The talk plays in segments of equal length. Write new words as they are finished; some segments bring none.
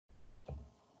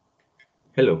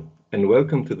Hello, and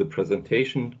welcome to the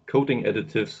presentation Coating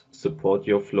Additives Support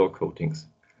Your Floor Coatings.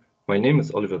 My name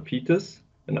is Oliver Peters,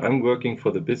 and I'm working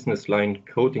for the business line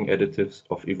Coating Additives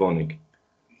of Evonik.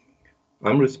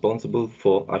 I'm responsible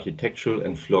for architectural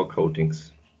and floor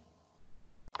coatings.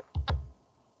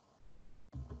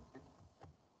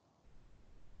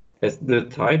 As the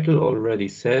title already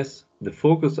says, the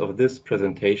focus of this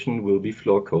presentation will be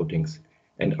floor coatings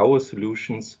and our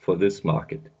solutions for this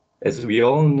market. As we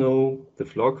all know, the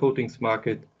floor coatings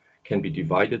market can be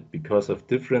divided because of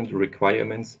different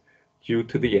requirements due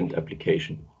to the end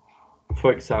application.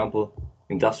 For example,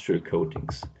 industrial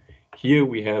coatings. Here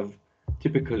we have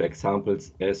typical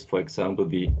examples as, for example,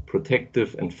 the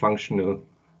protective and functional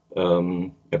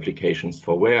applications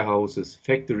for warehouses,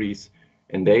 factories,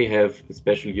 and they have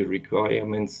especially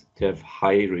requirements to have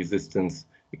high resistance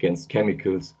against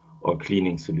chemicals or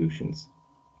cleaning solutions.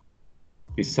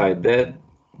 Beside that,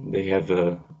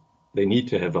 they need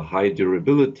to have a high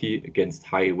durability against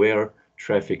high wear,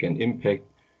 traffic and impact,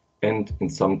 and in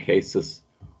some cases,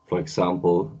 for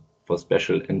example, for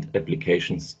special end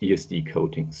applications, ESD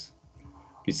coatings.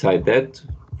 Beside that,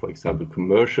 for example,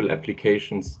 commercial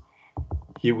applications,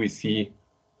 here we see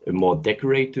a more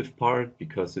decorative part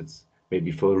because it's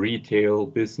maybe for retail,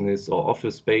 business or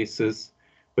office spaces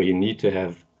where you need to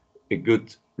have a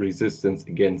good resistance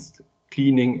against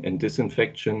cleaning and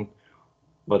disinfection,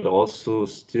 but also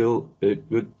still a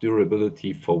good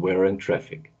durability for wear and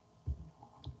traffic.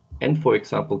 And for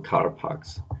example, car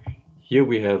parks. Here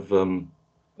we have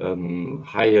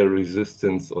higher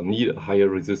resistance or need higher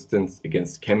resistance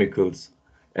against chemicals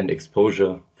and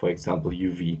exposure, for example,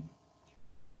 UV.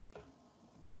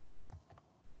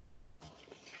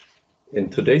 In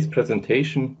today's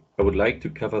presentation, I would like to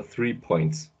cover 3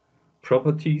 points.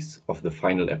 Properties of the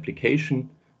final application.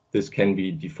 This can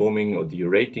be deforming or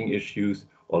derating issues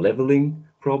or leveling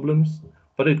problems,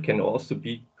 but it can also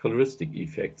be coloristic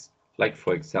effects, like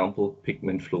for example,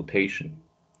 pigment flotation.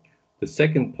 The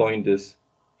second point is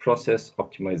process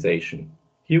optimization.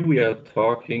 Here we are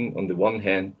talking on the one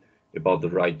hand about the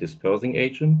right dispersing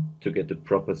agent to get the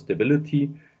proper stability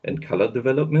and color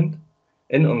development,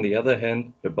 and on the other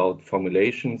hand about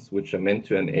formulations which are meant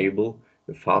to enable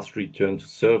a fast return to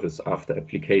service after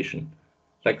application,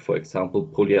 like for example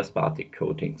polyaspartic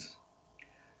coatings.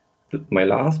 My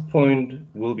last point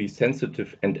will be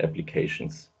sensitive end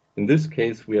applications. In this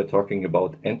case, we are talking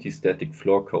about anti-static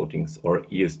floor coatings or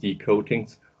ESD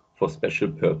coatings for special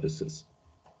purposes.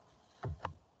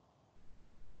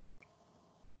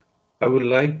 I would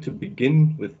like to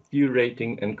begin with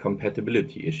derating and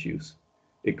compatibility issues.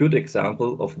 A good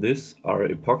example of this are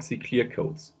epoxy clear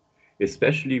coats,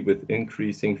 especially with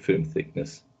increasing film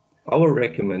thickness. Our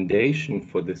recommendation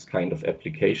for this kind of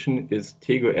application is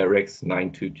Tego RX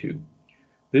 922.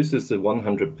 This is a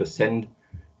 100%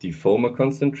 defoamer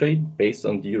concentrate based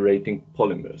on derating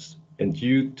polymers. And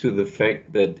due to the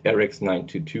fact that RX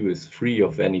 922 is free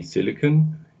of any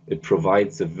silicon, it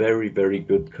provides a very, very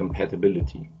good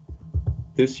compatibility.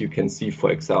 This you can see, for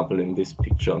example, in this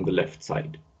picture on the left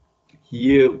side.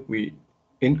 Here we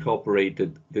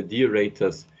incorporated the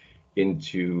derators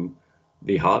into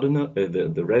the hardener,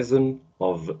 the resin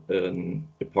of an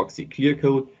epoxy clear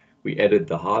coat. We added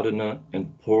the hardener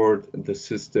and poured the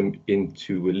system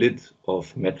into a lid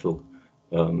of metal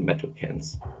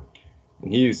cans.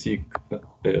 And here you see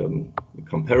the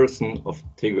comparison of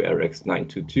Tego RX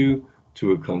 922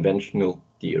 to a conventional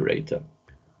deaerator.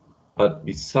 But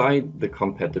beside the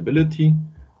compatibility,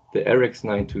 the RX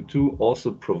 922 also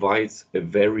provides a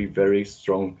very, very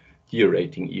strong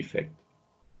deaerating effect.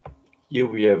 Here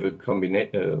we have a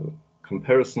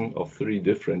comparison of 3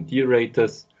 different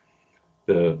deaerators.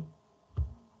 The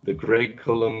gray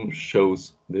column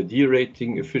shows the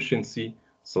deaerating efficiency,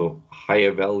 so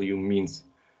higher value means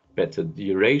better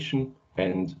deaeration,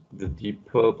 and the deep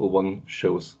purple one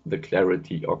shows the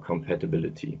clarity or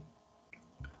compatibility.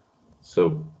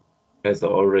 So, as I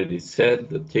already said,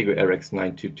 the Tego RX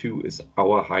 922 is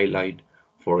our highlight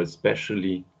for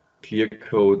especially clear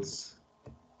coats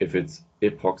if it's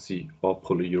epoxy or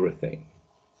polyurethane.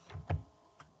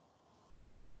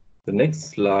 The next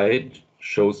slide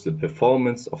shows the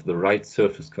performance of the right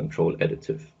surface control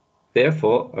additive.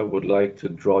 Therefore, I would like to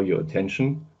draw your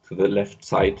attention to the left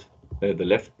side, the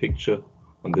left picture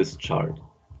on this chart.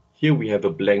 Here we have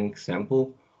a blank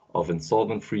sample of a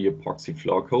solvent-free epoxy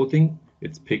floor coating.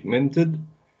 It's pigmented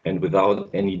and without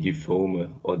any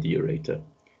defoamer or deaerator.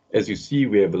 As you see,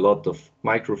 we have a lot of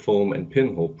microfoam and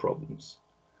pinhole problems.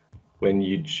 When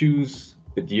you choose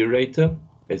a deaerator,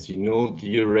 as you know,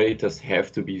 deaerators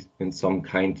have to be in some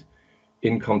kind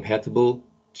incompatible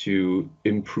to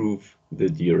improve the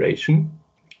deaeration.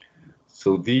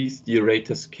 So these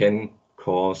deaerators can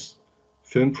cause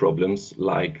film problems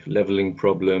like leveling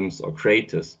problems or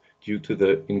craters due to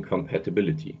the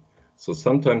incompatibility. So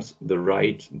sometimes the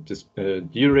right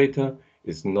deaerator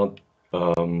is not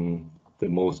the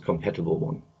most compatible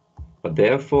one. But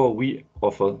therefore, we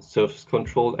offer surface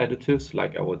control additives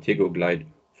like our Tegoglide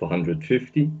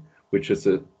 450, which is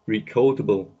a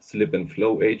recoatable slip and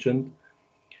flow agent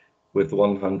with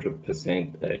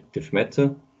 100% active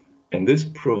matter. And this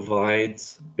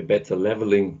provides a better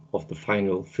leveling of the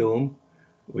final film,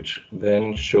 which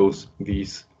then shows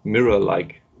these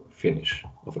mirror-like finish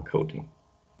of a coating.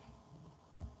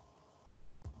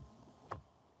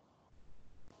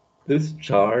 This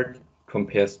chart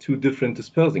compares two different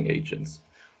dispersing agents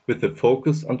with a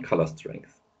focus on color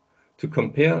strength. To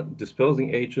compare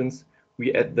dispersing agents,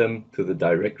 we add them to the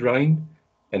direct grind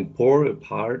and pour a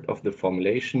part of the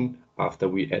formulation after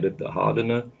we added the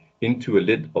hardener into a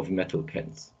lid of metal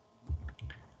cans.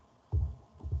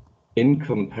 In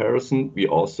comparison, we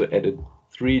also added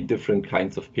 3 different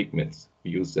kinds of pigments. We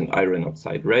used an iron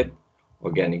oxide red,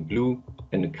 organic blue,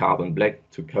 and a carbon black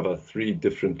to cover 3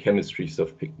 different chemistries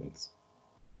of pigments.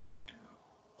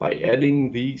 By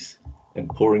adding these and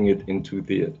pouring it into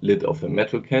the lid of a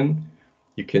metal can,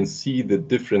 you can see the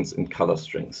difference in color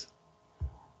strength.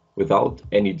 Without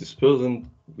any dispersant,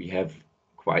 we have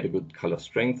quite a good color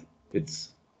strength.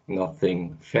 It's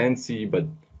nothing fancy, but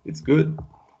it's good.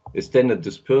 A standard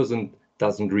dispersant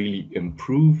doesn't really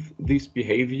improve this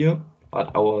behavior,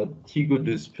 but our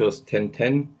Tegodisperse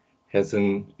 1010 has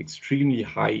an extremely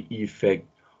high effect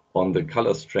on the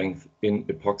color strength in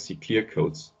epoxy clear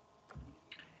coats.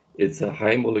 It's a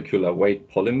high molecular weight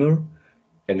polymer,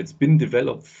 and it's been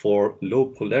developed for low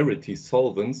polarity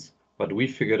solvents, but we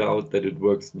figured out that it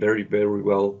works very, very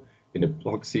well in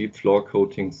epoxy floor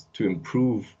coatings to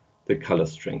improve the color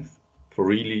strength for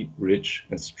really rich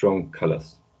and strong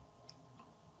colors.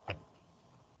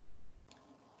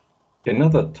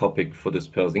 Another topic for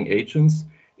dispersing agents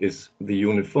is the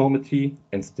uniformity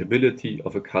and stability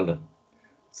of a color.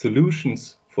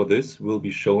 Solutions for this will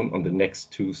be shown on the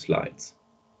next 2 slides.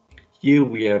 Here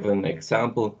we have an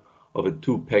example of a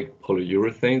 2-pack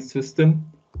polyurethane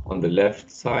system. On the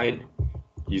left side,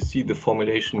 you see the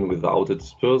formulation without a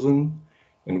dispersant.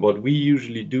 And what we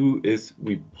usually do is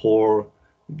we pour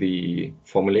the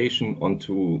formulation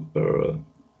onto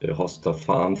a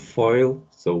Hoster-Farn foil,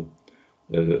 so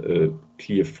a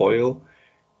clear foil.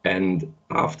 And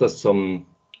after some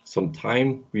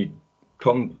time, we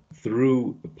come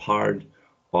through a part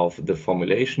of the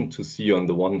formulation to see on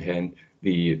the one hand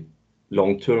the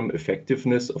long-term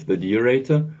effectiveness of the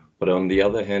deaerator, but on the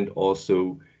other hand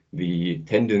also the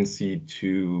tendency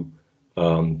to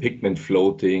pigment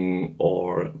floating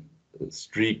or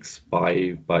streaks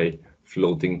by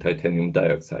floating titanium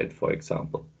dioxide, for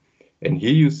example. And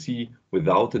here you see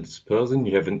without a dispersant,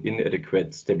 you have an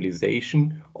inadequate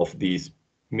stabilization of these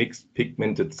mixed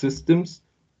pigmented systems,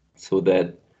 so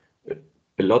that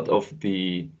a lot of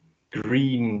the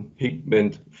green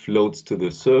pigment floats to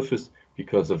the surface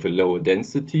because of a lower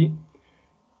density.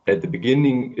 At the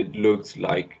beginning, it looks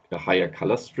like a higher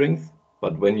color strength,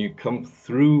 but when you come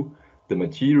through the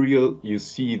material, you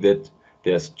see that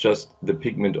there's just the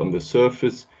pigment on the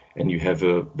surface and you have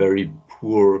a very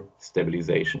poor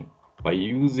stabilization. By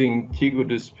using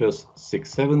Tegodisperse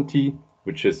 670,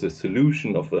 which is a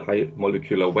solution of the high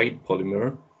molecular weight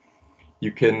polymer,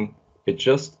 you can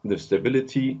adjust the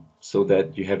stability so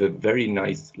that you have a very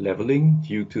nice leveling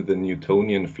due to the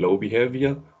Newtonian flow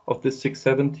behavior of the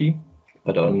 670,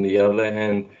 but on the other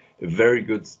hand, a very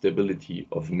good stability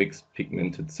of mixed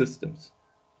pigmented systems.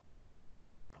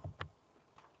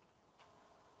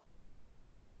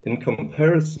 In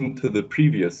comparison to the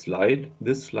previous slide,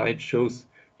 this slide shows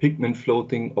pigment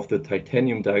floating of the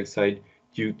titanium dioxide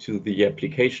due to the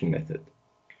application method.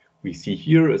 We see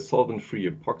here a solvent-free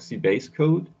epoxy base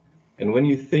coat, and when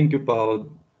you think about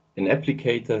an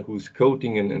applicator who's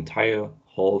coating an entire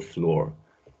hall floor,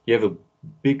 you have a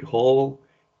big hall,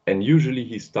 and usually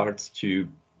he starts to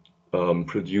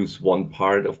produce one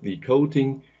part of the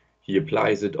coating, he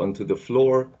applies it onto the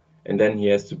floor, and then he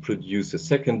has to produce a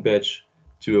second batch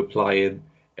to apply it,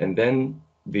 and then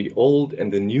the old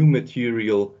and the new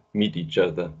material meet each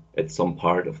other at some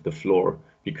part of the floor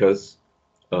because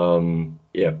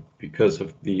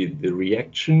of the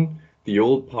reaction. The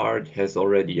old part has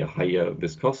already a higher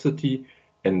viscosity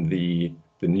and the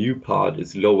new part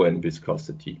is lower in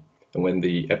viscosity. And when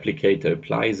the applicator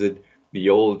applies it, the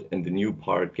old and the new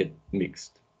part get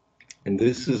mixed. And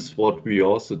this is what we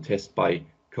also test by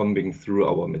combing through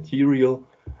our material.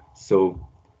 So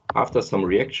after some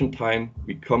reaction time,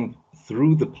 we comb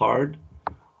through the part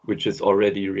which is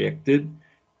already reacted.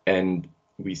 And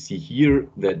we see here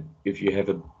that if you have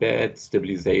a bad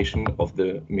stabilization of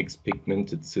the mixed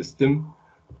pigmented system,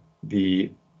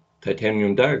 the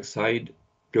titanium dioxide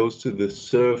goes to the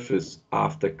surface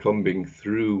after combing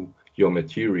through your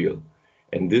material.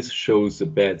 And this shows a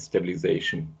bad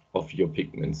stabilization of your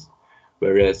pigments.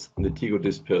 Whereas the Tigo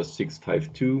Disperse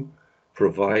 652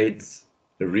 provides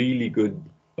a really good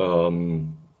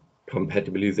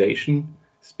compatibilization,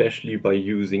 especially by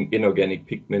using inorganic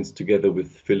pigments together with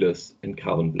fillers and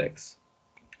carbon blacks.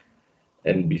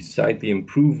 And beside the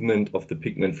improvement of the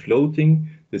pigment floating,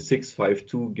 the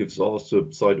 652 gives also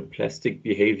pseudoplastic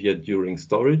behavior during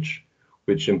storage,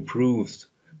 which improves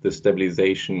the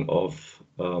stabilization of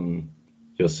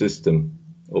your system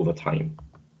over time.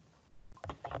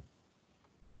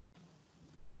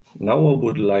 Now I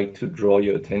would like to draw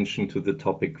your attention to the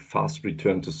topic fast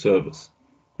return to service,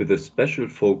 with a special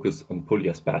focus on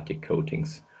polyaspartic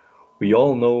coatings. We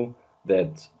all know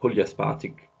that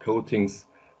polyaspartic coatings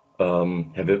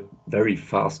have a very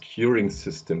fast curing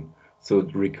system, so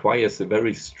it requires a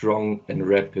very strong and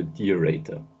rapid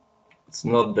deaerator. It's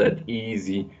not that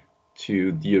easy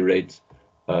to deaerate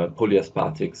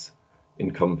polyaspartics in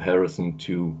comparison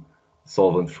to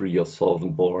solvent-free or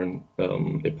solvent-borne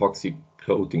epoxy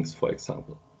coatings, for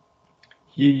example.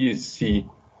 Here you see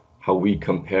how we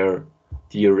compare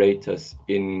deaerators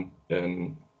in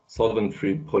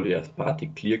solvent-free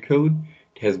polyaspartic clear coat.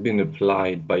 It has been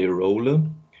applied by a roller.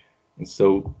 And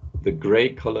so the gray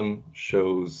column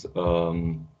shows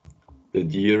the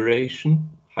deaeration.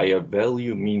 Higher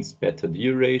value means better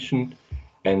deaeration,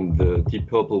 and the deep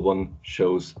purple one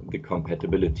shows the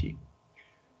compatibility.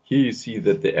 Here you see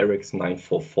that the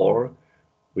RX944,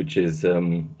 which is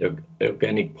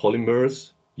organic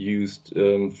polymers used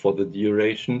for the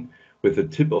deaeration with a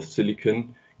tip of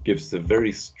silicon, gives a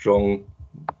very strong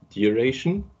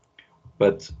deaeration,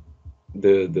 but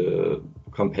the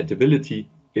compatibility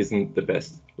isn't the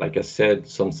best. Like I said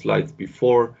some slides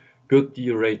before, good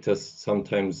deaerators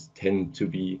sometimes tend to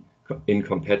be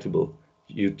incompatible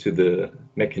due to the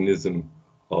mechanism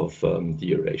of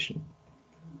deaeration.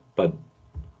 But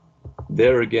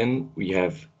there again, we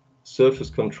have surface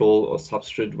control or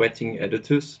substrate wetting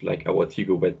additives like our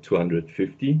Tigo Wet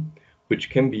 250, which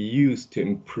can be used to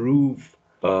improve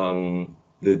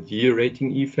the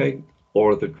deaerating effect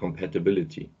or the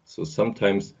compatibility. So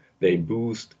sometimes they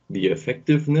boost the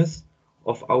effectiveness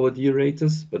of our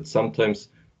deaerators, but sometimes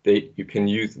you can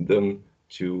use them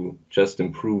to just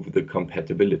improve the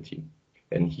compatibility.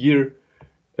 And here,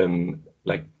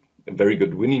 like a very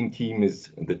good winning team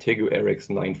is the Tego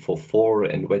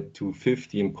RX944 and Wet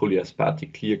 250 in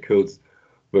polyaspartic clear coats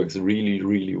works really,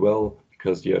 really well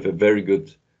because you have a very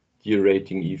good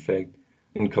deaerating effect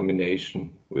in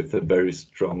combination with a very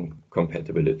strong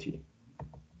compatibility.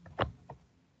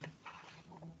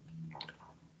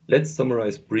 Let's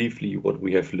summarize briefly what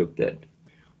we have looked at.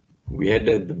 We had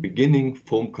at the beginning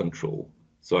foam control.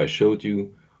 So I showed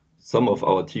you some of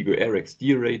our Tigo RX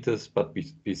deaerators, but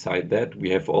beside that, we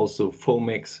have also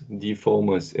Foamex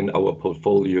defoamers in our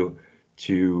portfolio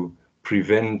to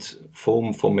prevent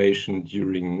foam formation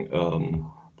during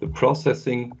the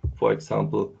processing, for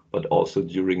example, but also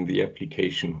during the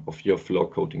application of your floor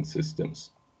coating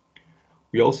systems.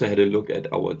 We also had a look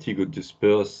at our Tigo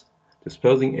Disperse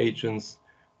dispersing agents.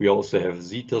 We also have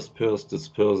Z-Disperse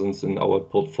dispersants in our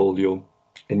portfolio,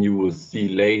 and you will see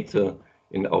later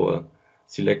in our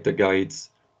selector guides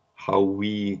how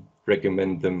we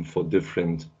recommend them for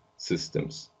different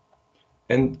systems.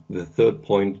 And the third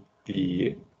point,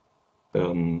 the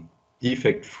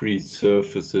defect-free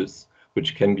surfaces,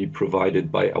 which can be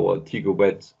provided by our Tigo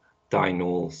Wet,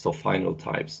 Dynol, Surfinol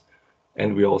types.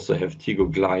 And we also have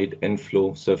Tigo Glide and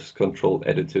Flow surface control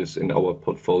additives in our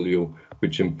portfolio,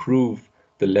 which improve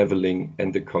the leveling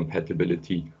and the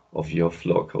compatibility of your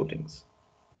floor coatings.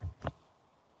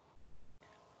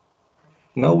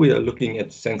 Now we are looking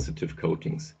at sensitive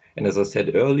coatings, and as I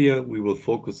said earlier, we will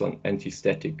focus on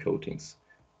anti-static coatings.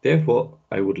 Therefore,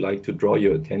 I would like to draw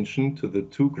your attention to the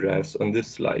two graphs on this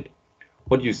slide.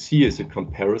 What you see is a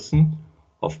comparison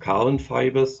of carbon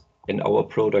fibers in our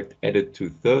product ADDID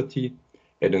 230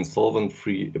 and in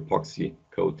solvent-free epoxy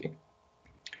coating.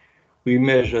 We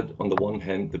measured on the one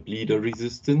hand the bleeder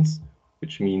resistance,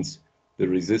 which means the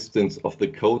resistance of the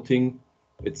coating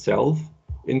itself,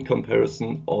 in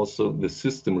comparison also the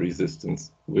system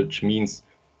resistance, which means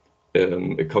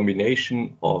a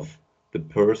combination of the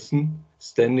person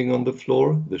standing on the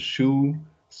floor, the shoe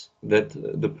that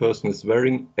the person is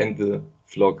wearing, and the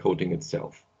floor coating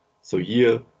itself. So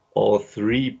here all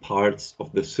three parts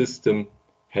of the system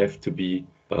have to be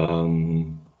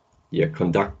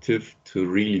conductive to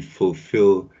really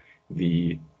fulfill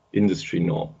the industry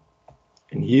norm.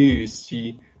 And here you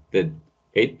see that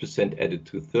 8% added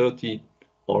to 30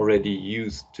 already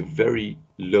used to very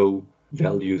low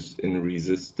values in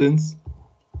resistance.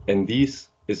 And this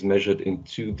is measured in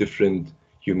 2 different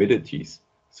humidities.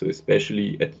 So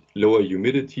especially at lower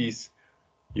humidities,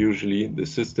 usually the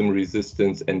system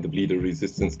resistance and the bleeder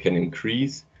resistance can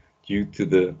increase due to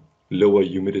the lower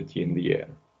humidity in the air.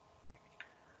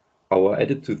 Our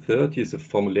added to 30 is a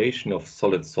formulation of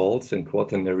solid salts and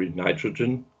quaternary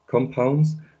nitrogen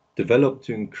compounds developed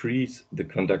to increase the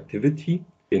conductivity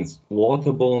in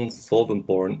waterborne,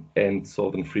 solvent-borne, and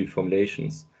solvent-free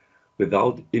formulations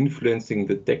without influencing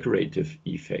the decorative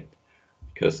effect,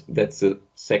 because that's the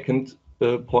second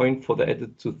point for the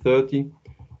added to 30.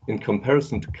 In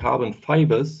comparison to carbon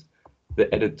fibers,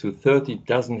 the added to 30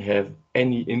 doesn't have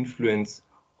any influence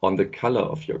on the color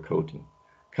of your coating.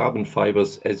 Carbon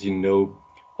fibers, as you know,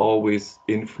 always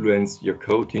influence your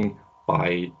coating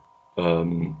by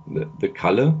the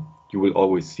color. You will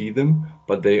always see them,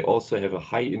 but they also have a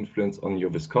high influence on your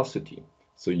viscosity.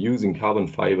 So using carbon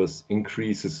fibers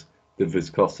increases the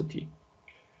viscosity.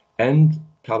 And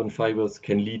carbon fibers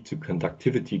can lead to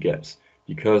conductivity gaps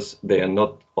because they are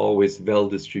not always well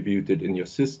distributed in your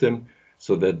system,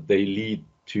 so that they lead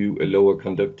to a lower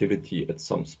conductivity at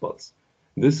some spots.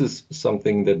 This is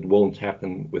something that won't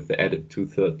happen with the added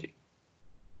 230.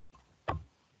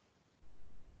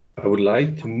 I would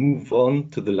like to move on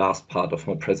to the last part of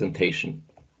my presentation,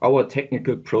 our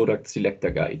technical product selector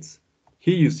guides.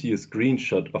 Here you see a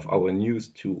screenshot of our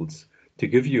newest tools to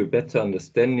give you a better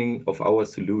understanding of our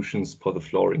solutions for the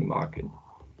flooring market.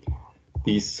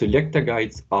 These selector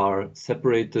guides are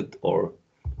separated or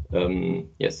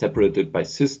separated by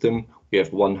system. We have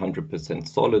 100%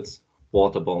 solids,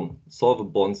 waterborne,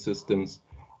 solvent-borne systems,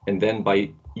 and then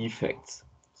by effects.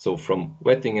 So from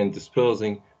wetting and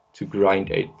dispersing to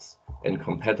grind aids and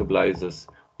compatibilizers,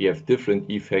 we have different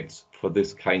effects for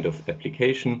this kind of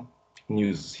application. And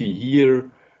you see here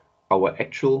our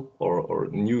actual or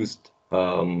newest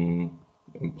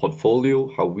portfolio,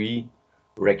 how we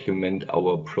recommend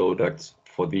our products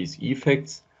for these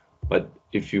effects. But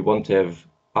if you want to have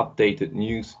updated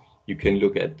news, you can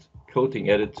look at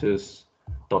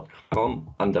coatingadditives.com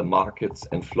under markets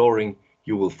and flooring.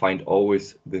 You will find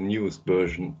always the newest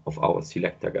version of our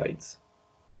selector guides.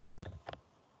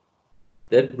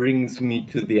 That brings me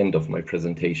to the end of my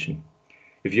presentation.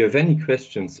 If you have any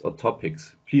questions or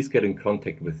topics, please get in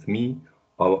contact with me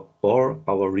or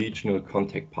our regional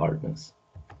contact partners.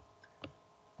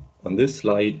 On this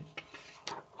slide,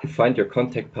 you find your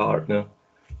contact partner.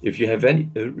 If you have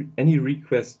any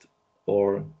request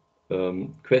or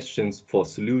questions for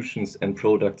solutions and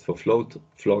products for floor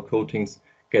coatings,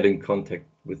 get in contact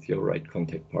with your right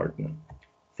contact partner.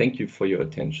 Thank you for your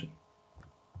attention.